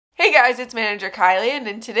Hey guys, it's Manager Kylie, and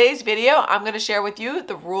in today's video, I'm going to share with you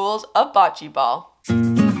the rules of bocce ball.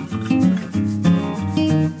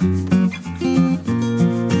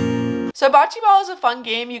 So bocce ball is a fun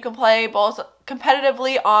game. You can play both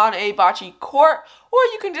competitively on a bocce court, or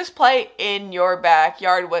you can just play in your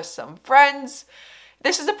backyard with some friends.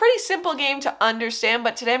 This is a pretty simple game to understand,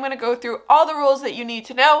 but today I'm going to go through all the rules that you need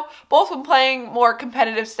to know, both when playing more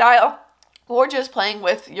competitive style or just playing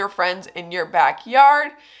with your friends in your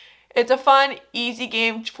backyard. It's a fun, easy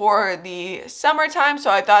game for the summertime, so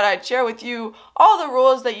I thought I'd share with you all the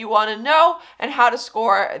rules that you want to know and how to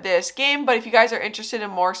score this game. But if you guys are interested in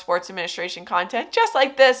more sports administration content just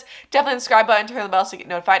like this, definitely hit the subscribe button, turn the bell so you get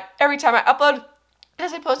notified every time I upload,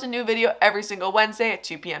 as I post a new video every single Wednesday at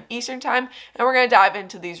 2 p.m. Eastern Time, and we're going to dive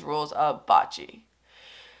into these rules of bocce.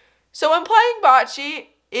 So when playing bocce,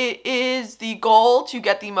 it is the goal to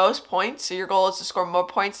get the most points, so your goal is to score more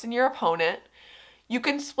points than your opponent. You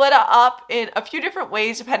can split it up in a few different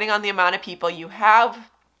ways depending on the amount of people you have.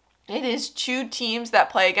 It is two teams that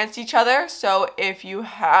play against each other. So if you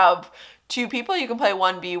have 2 people, you can play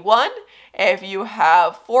 1v1. If you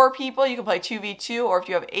have 4 people, you can play 2v2. Or if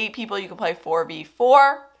you have 8 people, you can play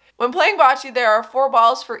 4v4. When playing bocce, there are 4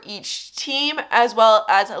 balls for each team, as well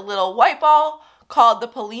as a little white ball called the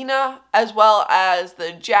palina, as well as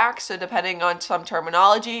the jack. So depending on some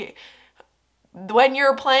terminology, when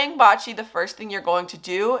you're playing bocce, the first thing you're going to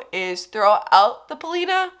do is throw out the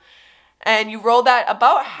palina, and you roll that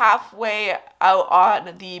about halfway out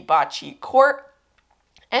on the bocce court,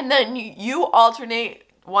 and then you alternate.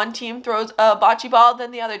 One team throws a bocce ball,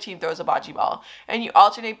 then the other team throws a bocce ball, and you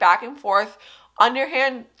alternate back and forth,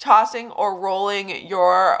 underhand tossing or rolling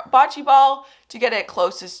your bocce ball to get it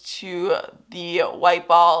closest to the white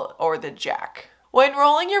ball or the jack. When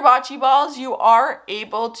rolling your bocce balls, you are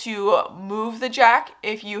able to move the jack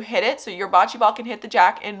if you hit it. So your bocce ball can hit the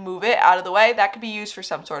jack and move it out of the way. That could be used for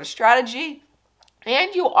some sort of strategy.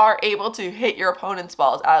 And you are able to hit your opponent's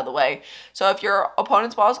balls out of the way. So if your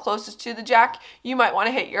opponent's ball is closest to the jack, you might want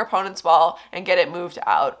to hit your opponent's ball and get it moved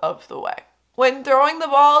out of the way. When throwing the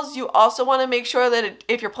balls, you also want to make sure that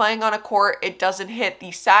if you're playing on a court, it doesn't hit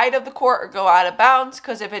the side of the court or go out of bounds,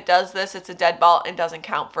 because if it does this, it's a dead ball and doesn't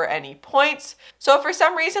count for any points. So if for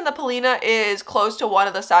some reason the palina is close to one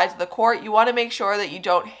of the sides of the court, you want to make sure that you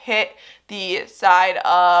don't hit the side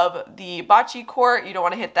of the bocce court. You don't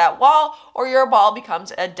want to hit that wall, or your ball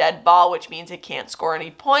becomes a dead ball, which means it can't score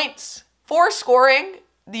any points. For scoring,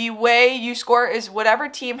 the way you score is whatever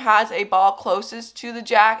team has a ball closest to the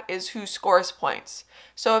jack is who scores points.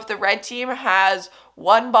 So if the red team has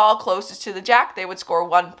one ball closest to the jack, they would score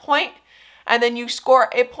 1 point. And then you score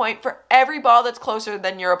a point for every ball that's closer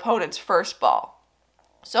than your opponent's first ball.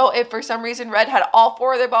 So if for some reason red had all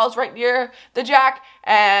 4 of their balls right near the jack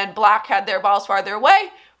and black had their balls farther away,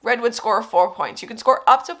 red would score 4 points. You can score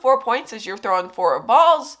up to 4 points as you're throwing 4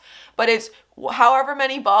 balls, but it's however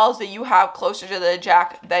many balls that you have closer to the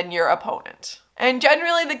jack than your opponent. And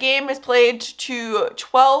generally the game is played to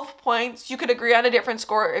 12 points. You could agree on a different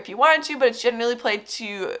score if you wanted to, but it's generally played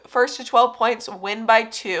to first to 12 points, win by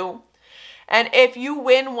 2. And if you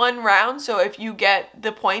win 1 round, so if you get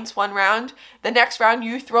the points 1 round, the next round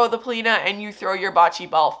you throw the palina and you throw your bocce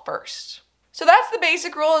ball first. So that's the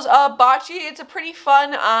basic rules of bocce. It's a pretty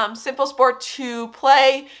fun, simple sport to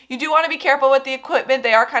play. You do want to be careful with the equipment.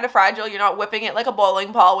 They are kind of fragile. You're not whipping it like a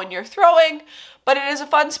bowling ball when you're throwing, but it is a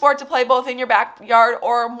fun sport to play both in your backyard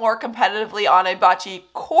or more competitively on a bocce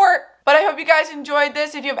court. But I hope you guys enjoyed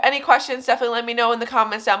this. If you have any questions, definitely let me know in the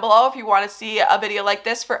comments down below. If you want to see a video like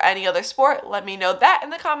this for any other sport, let me know that in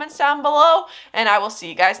the comments down below, and I will see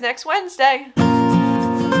you guys next Wednesday.